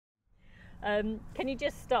Can you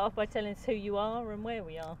just start off by telling us who you are and where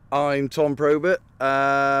we are? I'm Tom Probert.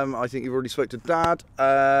 I think you've already spoke to Dad.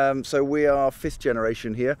 So we are 5th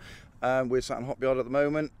generation here. We're sat in Hop Yard at the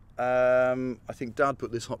moment. I think Dad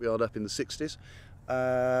put this Hop Yard up in the 60s.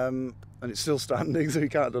 And it's still standing, so he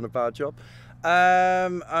can't have done a bad job.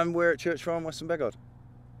 And we're at Church Farm, Western Begard.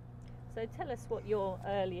 So tell us what your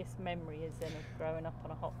earliest memory is then of growing up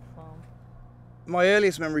on a hop farm. My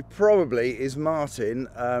earliest memory probably is Martin,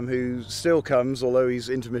 who still comes, although he's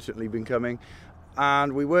intermittently been coming.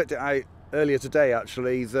 And we worked it out earlier today,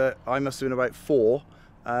 actually, that I must have been about 4.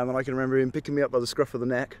 And I can remember him picking me up by the scruff of the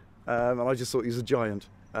neck. And I just thought he was a giant.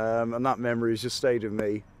 And that memory has just stayed with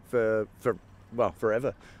me for well,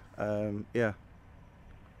 forever. Yeah.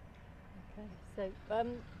 Okay, so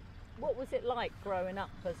what was it like growing up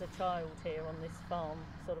as a child here on this farm,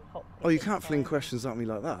 sort of hop? Oh, you can't fling questions at me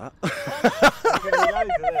like that.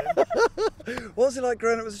 What was it like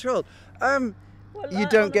growing up as a child? You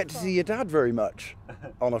don't get to see your dad very much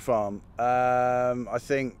on a farm. I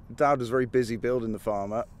think Dad was very busy building the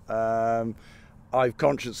farm up. I've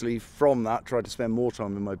consciously, from that, tried to spend more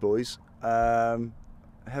time with my boys.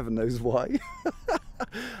 Heaven knows why.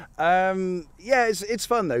 Yeah, it's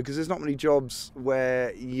fun though, because there's not many jobs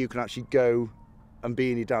where you can actually go and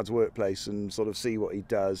be in your dad's workplace and sort of see what he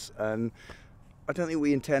does. And I don't think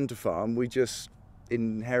we intend to farm. We just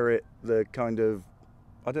inherit the kind of,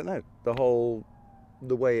 I don't know,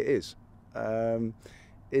 the way it is.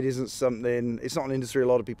 It isn't something, it's not an industry a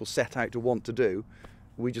lot of people set out to want to do.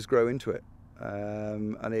 We just grow into it.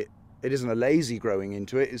 And it isn't a lazy growing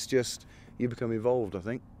into it, it's just you become involved, I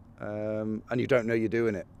think. And you don't know you're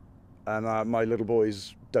doing it. And my little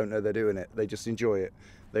boys don't know they're doing it. They just enjoy it.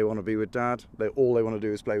 They want to be with Dad. All they want to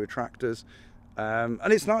do is play with tractors. And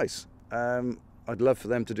it's nice. I'd love for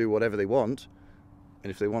them to do whatever they want. And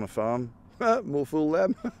if they want to farm, more fool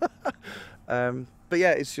them. But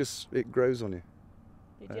yeah, it grows on you.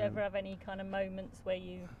 Did you ever have any kind of moments where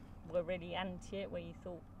you were really anti it, where you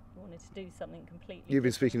thought you wanted to do something completely You've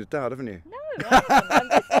been speaking to Dad, haven't you? No, I haven't. I'm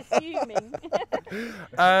just assuming.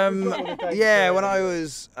 Yeah, when I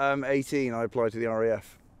was 18, I applied to the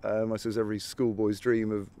RAF. I suppose every schoolboy's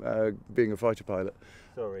dream of being a fighter pilot.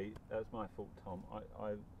 Sorry, that's my fault, Tom.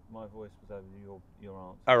 My voice was over your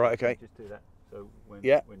answer. Oh, right, okay. Just do that. So when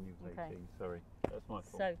Yeah. you were 18, Okay. sorry, that's my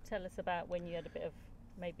fault. So tell us about when you had a bit of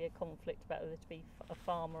maybe a conflict about whether to be a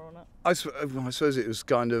farmer or not. I suppose it was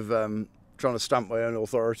kind of trying to stamp my own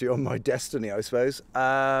authority on my destiny, I suppose.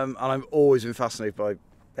 And I've always been fascinated by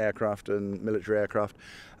aircraft and military aircraft.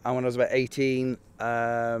 And when I was about 18,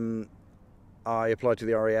 I applied to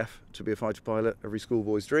the RAF to be a fighter pilot, every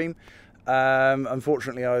schoolboy's dream.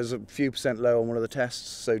 Unfortunately, I was a few % low on one of the tests,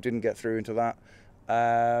 so didn't get through into that.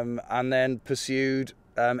 And then pursued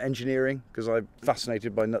engineering, because I'm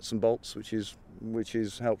fascinated by nuts and bolts, which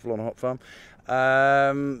is helpful on a hop farm.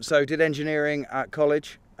 So did engineering at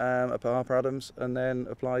college up at Harper Adams, and then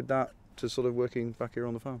applied that to sort of working back here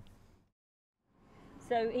on the farm.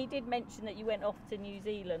 So he did mention that you went off to New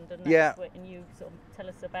Zealand, and Yeah. and you sort of tell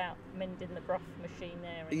us about mending the brough machine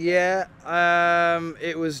there. Yeah,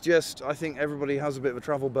 it was just, I think everybody has a bit of a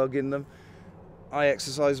travel bug in them. I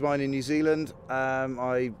exercised mine in New Zealand.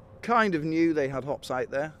 I kind of knew they had hops out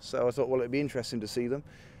there, so I thought, well, it'd be interesting to see them.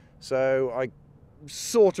 So I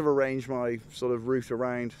sort of arranged my sort of route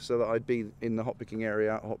around so that I'd be in the hop picking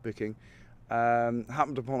area, hop picking.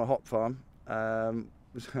 Happened upon a hop farm.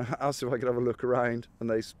 Asked if I could have a look around, and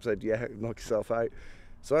they said, yeah, knock yourself out.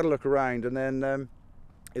 So I had a look around, and then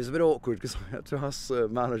it was a bit awkward because I had to ask the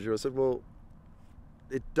manager. I said, well,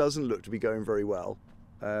 it doesn't look to be going very well.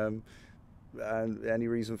 And any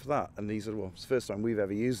reason for that? And he said, well, it's the first time we've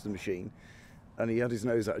ever used the machine. And he had his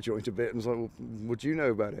nose out of joint a bit and was like, well, what do you know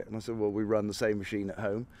about it? And I said, well, we run the same machine at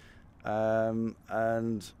home.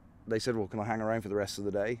 And they said, well, can I hang around for the rest of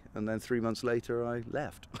the day? And then 3 months later, I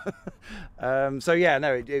left. So yeah,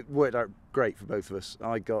 no, it worked out great for both of us.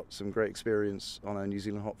 I got some great experience on a New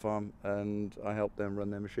Zealand hop farm, and I helped them run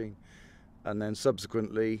their machine. And then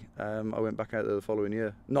subsequently, I went back out there the following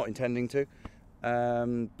year, not intending to.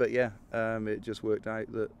 But yeah, it just worked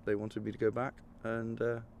out that they wanted me to go back, and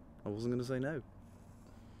I wasn't going to say no.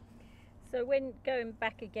 So when going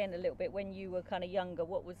back again a little bit, when you were kind of younger,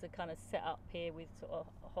 what was the kind of setup here with sort of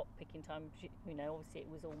hop picking time? You know, obviously it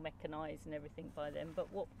was all mechanised and everything by then, but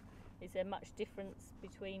is there much difference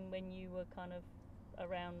between when you were kind of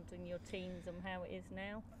around in your teens and how it is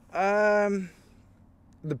now?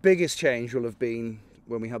 The biggest change will have been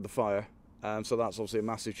when we had the fire. So that's obviously a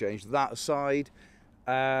massive change. That aside,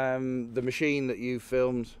 the machine that you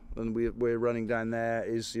filmed and we're running down there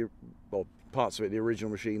is, well, parts of it, the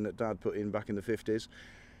original machine that Dad put in back in the 50s.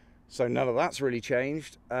 So none of that's really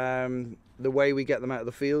changed. The way we get them out of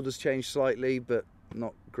the field has changed slightly, but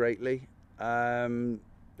not greatly.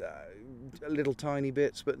 Little tiny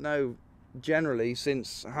bits, but no, generally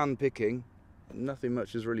since hand picking, nothing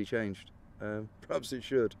much has really changed. Perhaps it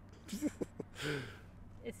should.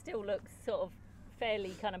 It still looks sort of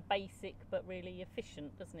fairly kind of basic, but really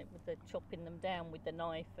efficient, doesn't it? With the chopping them down with the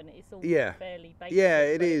knife, and it's all fairly basic. Yeah,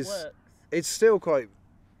 it but is. It works. It's still quite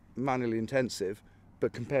manually intensive,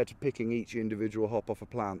 but compared to picking each individual hop off a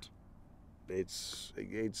plant, it's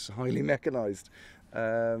highly mechanised.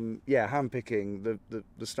 Yeah, hand picking,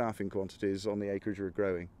 the staffing quantities on the acreage we're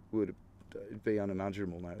growing would be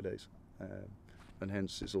unimaginable nowadays, and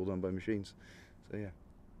hence it's all done by machines. So yeah.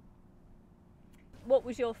 What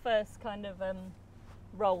was your first kind of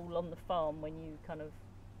role on the farm when you kind of,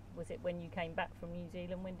 was it when you came back from New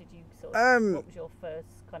Zealand? When did you sort of, what was your first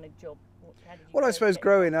kind of job? How did you Well, I first suppose get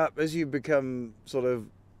growing up, as you become sort of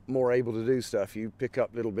more able to do stuff, you pick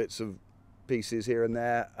up little bits of pieces here and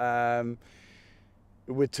there.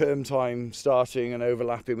 With term time starting and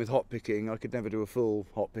overlapping with hop picking, I could never do a full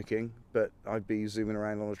hop picking, but I'd be zooming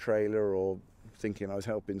around on a trailer or thinking I was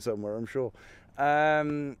helping somewhere, I'm sure.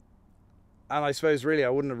 And I suppose really I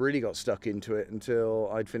wouldn't have really got stuck into it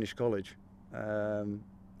until I'd finished college,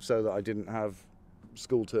 so that I didn't have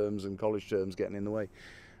school terms and college terms getting in the way.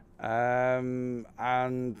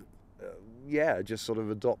 Yeah, just sort of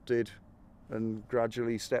adopted and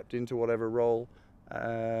gradually stepped into whatever role.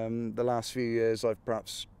 The last few years I've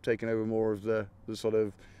perhaps taken over more of the sort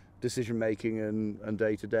of decision making and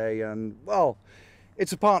day to day, and well,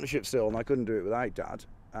 it's a partnership still, and I couldn't do it without Dad.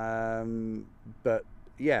 But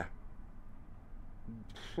yeah,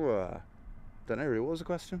 don't know really, what was the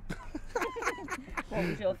question? What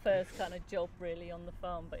was your first kind of job really on the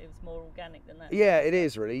farm, but it was more organic than that? Yeah, it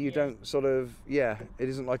is really. You don't sort of, it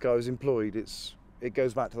isn't like I was employed. It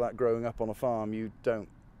goes back to that growing up on a farm. You don't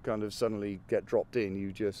kind of suddenly get dropped in.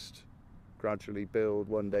 You just gradually build.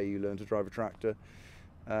 One day you learn to drive a tractor,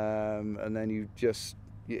 and then it just,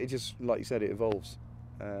 like you said, it evolves,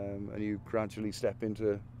 and you gradually step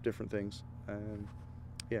into different things.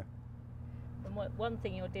 Yeah. And one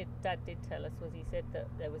thing your dad did tell us was he said that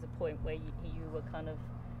there was a point where you were kind of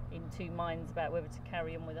in two minds about whether to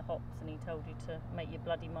carry on with the hops, and he told you to make your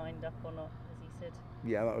bloody mind up or not, as he said.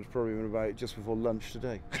 Yeah, that was probably about just before lunch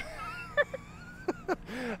today.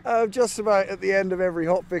 Just about at the end of every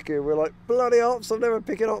hop picking, we're like, bloody hops, I'm never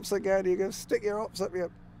picking hops again. You go stick your hops up your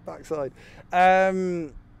backside.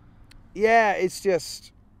 Yeah, it's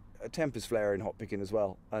just a tempest flare in hop picking as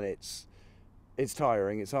well, and it's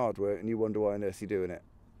tiring, it's hard work, and you wonder why on earth you're doing it.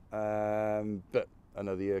 But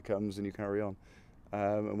another year comes and you carry on.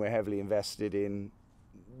 And we're heavily invested in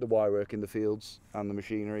the wire work in the fields and the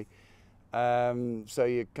machinery. So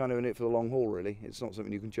you're kind of in it for the long haul, really. It's not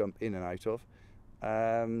something you can jump in and out of.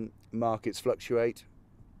 Markets fluctuate,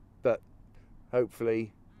 but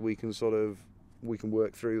hopefully we can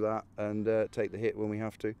work through that and take the hit when we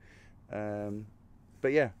have to.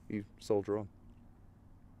 But yeah, you soldier on.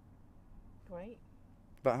 Great.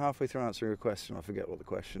 About halfway through answering a question, I forget what the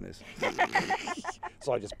question is.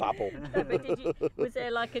 So I just babble. But was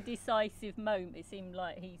there like a decisive moment? It seemed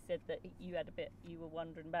like he said that you were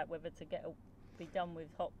wondering about whether to be done with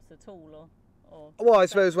hops at all, or. Well, I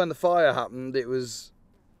suppose when the fire happened, it's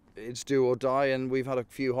do or die, and we've had a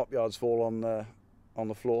few hop yards fall on the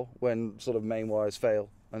floor when sort of main wires fail,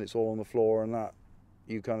 and it's all on the floor, and that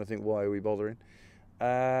you kind of think, why are we bothering?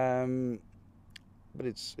 But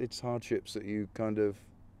it's hardships that you kind of,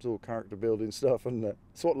 it's all character building stuff, and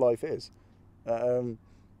it's what life is. What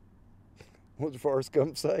did Forrest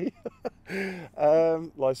Gump say?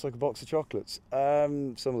 Life's like a box of chocolates.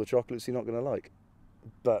 Some of the chocolates you're not going to like,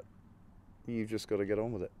 but you've just got to get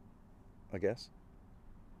on with it, I guess.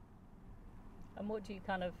 And what do you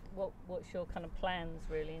kind of, what's your kind of plans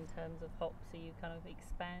really in terms of hops? Are you kind of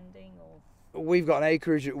expanding, or? We've got an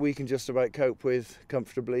acreage that we can just about cope with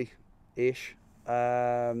comfortably-ish.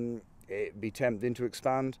 It'd be tempting to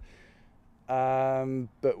expand,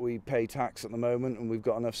 but we pay tax at the moment, and we've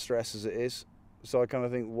got enough stress as it is. So I kind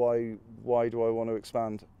of think, why do I want to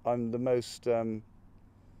expand? I'm the most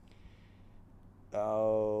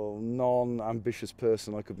non-ambitious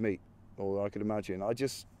person I could meet, or I could imagine. I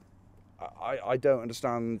don't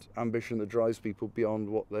understand ambition that drives people beyond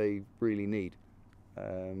what they really need.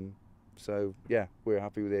 So yeah, we're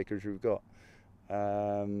happy with the acreage we've got.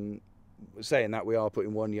 Saying that, we are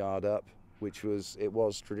putting one yard up, which was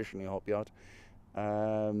traditionally a hop yard,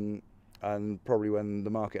 and probably when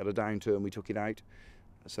the market had a downturn we took it out,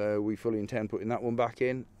 so we fully intend putting that one back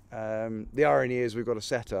in. The irony is we've got a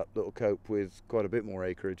setup that will cope with quite a bit more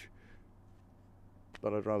acreage.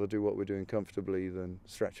 but I'd rather do what we're doing comfortably than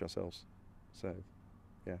stretch ourselves. So,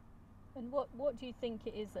 yeah. And what do you think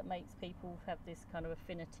it is that makes people have this kind of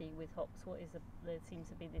affinity with hops? There seems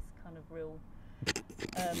to be this kind of real,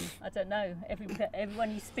 I don't know,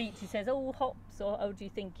 everyone you speak to says, oh, hops, or oh, do you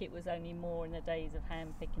think it was only more in the days of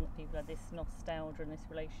hand picking that people had this nostalgia and this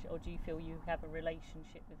relationship, or do you feel you have a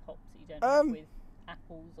relationship with hops that you don't have with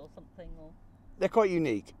apples or something? Or they're quite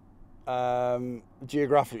unique,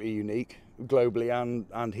 geographically unique, globally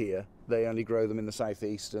and here. They only grow them in the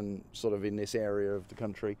southeast and sort of in this area of the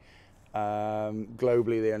country.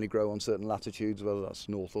 Globally, they only grow on certain latitudes, whether that's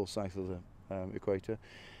north or south of the equator.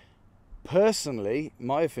 Personally,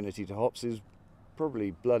 my affinity to hops is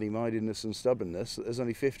probably bloody-mindedness and stubbornness. There's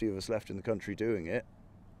only 50 of us left in the country doing it,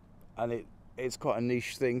 and it's quite a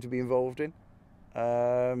niche thing to be involved in.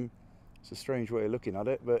 It's a strange way of looking at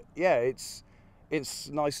it, but yeah, it's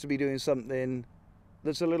nice to be doing something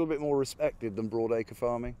that's a little bit more respected than broadacre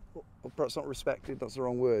farming. Or perhaps not respected, that's the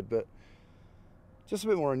wrong word, but just a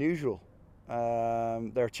bit more unusual.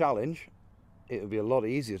 They're a challenge. It would be a lot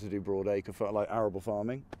easier to do broadacre, like arable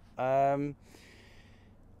farming. And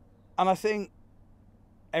I think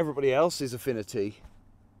everybody else's affinity,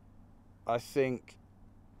 I think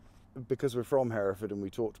because we're from Hereford and we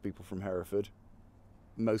talk to people from Hereford,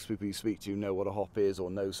 most people you speak to know what a hop is or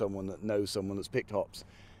know someone that knows someone that's picked hops.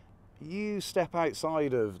 You step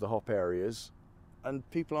outside of the hop areas and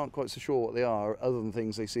people aren't quite so sure what they are, other than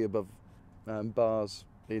things they see above bars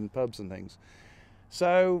in pubs and things.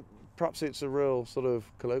 So perhaps it's a real sort of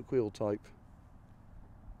colloquial type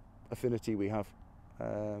affinity we have.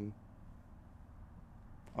 I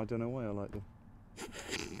don't know why I like them.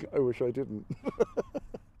 I wish I didn't.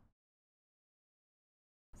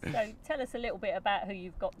 So tell us a little bit about who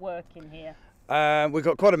you've got working here. We've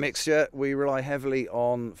got quite a mixture. We rely heavily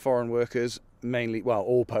on foreign workers, mainly, well,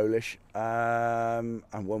 all Polish, and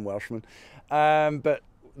one Welshman. But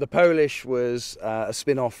the Polish was a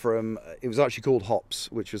spin-off from, it was actually called HOPS,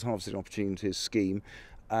 which was Harvesting Opportunities Scheme.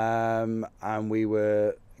 And we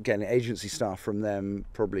were getting agency staff from them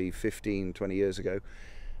probably 15, 20 years ago.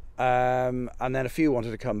 And then a few wanted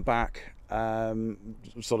to come back,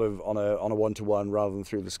 sort of on a one-to-one rather than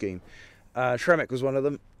through the scheme. Shremick was one of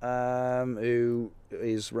them, who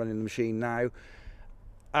is running the machine now.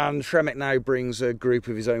 And Shremick now brings a group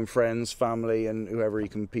of his own friends, family, and whoever he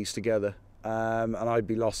can piece together. And I'd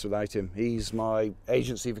be lost without him. He's my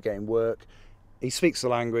agency for getting work. He speaks the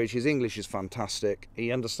language. His English is fantastic.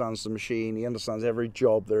 He understands the machine. He understands every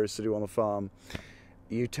job there is to do on a farm.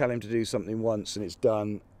 You tell him to do something once and it's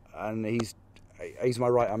done. And he's my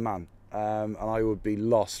right-hand man. And I would be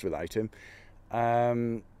lost without him.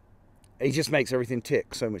 He just makes everything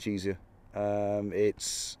tick so much easier. You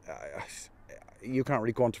can't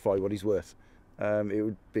really quantify what he's worth. I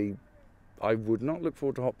would not look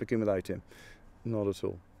forward to hop picking without him, not at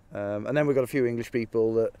all. And then we've got a few English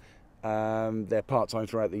people that they're part-time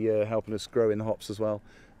throughout the year, helping us grow in the hops as well,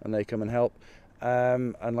 and they come and help.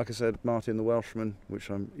 And like I said, Martin the Welshman, which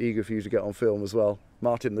I'm eager for you to get on film as well,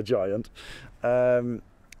 Martin the Giant.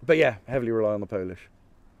 But yeah, heavily rely on the Polish.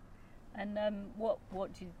 And what are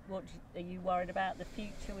you worried about the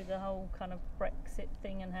future with the whole kind of Brexit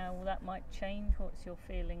thing and how that might change? What's your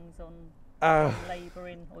feelings on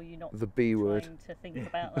labouring, or you not the B word trying to think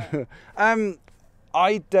about that?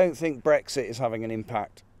 I don't think Brexit is having an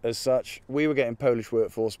impact as such. We were getting Polish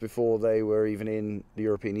workforce before they were even in the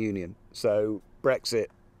European Union, so Brexit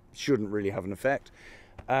shouldn't really have an effect.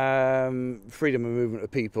 Freedom of movement of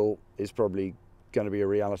people is probably going to be a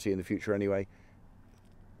reality in the future anyway.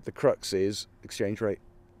 The crux is exchange rate,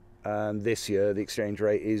 and this year the exchange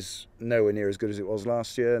rate is nowhere near as good as it was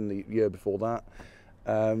last year and the year before that.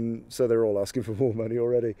 So they're all asking for more money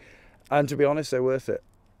already, and to be honest, they're worth it.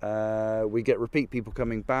 We get repeat people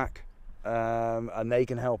coming back, and they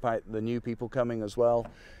can help out the new people coming as well.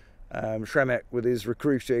 Shremick with his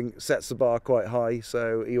recruiting sets the bar quite high,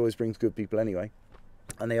 so he always brings good people anyway,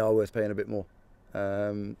 and they are worth paying a bit more.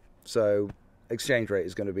 So exchange rate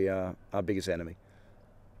is going to be our biggest enemy.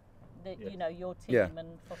 You know, your team,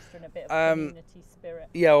 and fostering a bit of community spirit.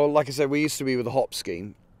 Yeah, well, like I said, we used to be with the HOP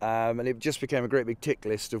scheme, and it just became a great big tick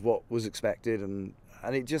list of what was expected, and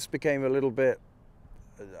it just became a little bit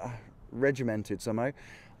regimented somehow.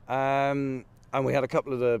 And we had a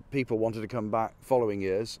couple of the people wanted to come back following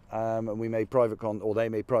years, and we made they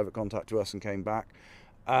made private contact to us and came back.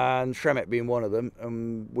 And Shremick being one of them,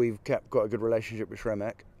 and we've got a good relationship with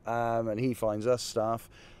Shremick, and he finds us staff.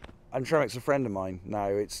 And Shremick's a friend of mine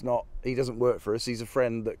now. He doesn't work for us, he's a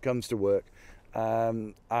friend that comes to work.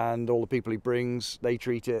 And all the people he brings, they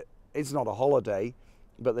treat it's not a holiday,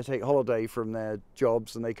 but they take holiday from their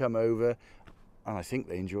jobs and they come over. and I think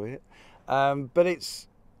they enjoy it. But it's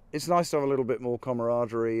nice to have a little bit more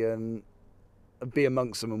camaraderie and be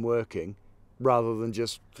amongst them and working, rather than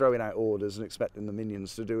just throwing out orders and expecting the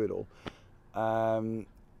minions to do it all.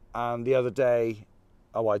 And the other day,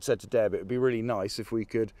 I'd said to Deb, it would be really nice if we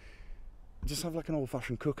could just have like an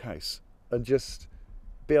old-fashioned cookhouse and just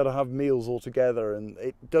be able to have meals all together. And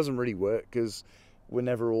it doesn't really work because we're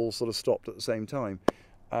never all sort of stopped at the same time.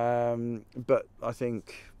 But I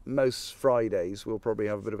think most Fridays we'll probably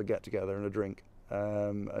have a bit of a get-together and a drink,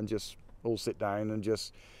 and just all sit down and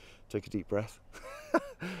just take a deep breath.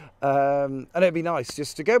 And it'd be nice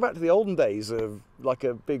just to go back to the olden days of like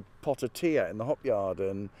a big pot of tea out in the hop yard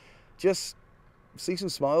and just see some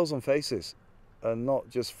smiles on faces and not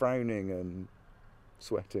just frowning and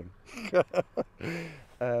sweating.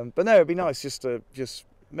 But no, it'd be nice just to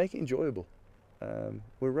make it enjoyable.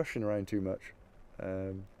 We're rushing around too much,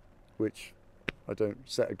 which I don't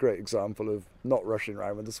set a great example of not rushing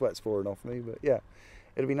around when the sweat's pouring off me, but yeah,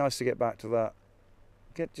 it'd be nice to get back to that.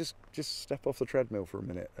 Just step off the treadmill for a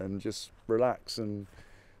minute and just relax and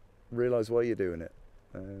realise why you're doing it.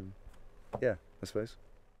 Yeah, I suppose.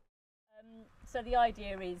 So the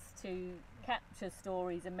idea is to capture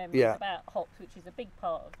stories and memories about hops, which is a big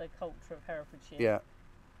part of the culture of Herefordshire. Yeah.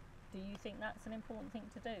 Do you think that's an important thing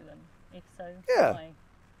to do, and if so, yeah. why?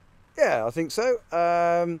 Yeah, I think so.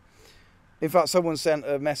 In fact, someone sent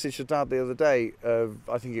a message to Dad the other day of,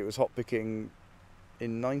 I think it was hop picking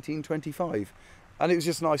in 1925, and it was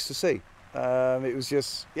just nice to see. It was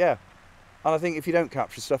just, yeah. And I think if you don't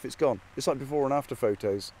capture stuff, it's gone. It's like before and after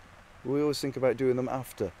photos. We always think about doing them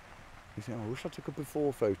after. You think, oh, I wish I took a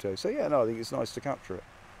before photo. So yeah, no, I think it's nice to capture it.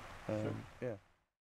 Sure. Yeah.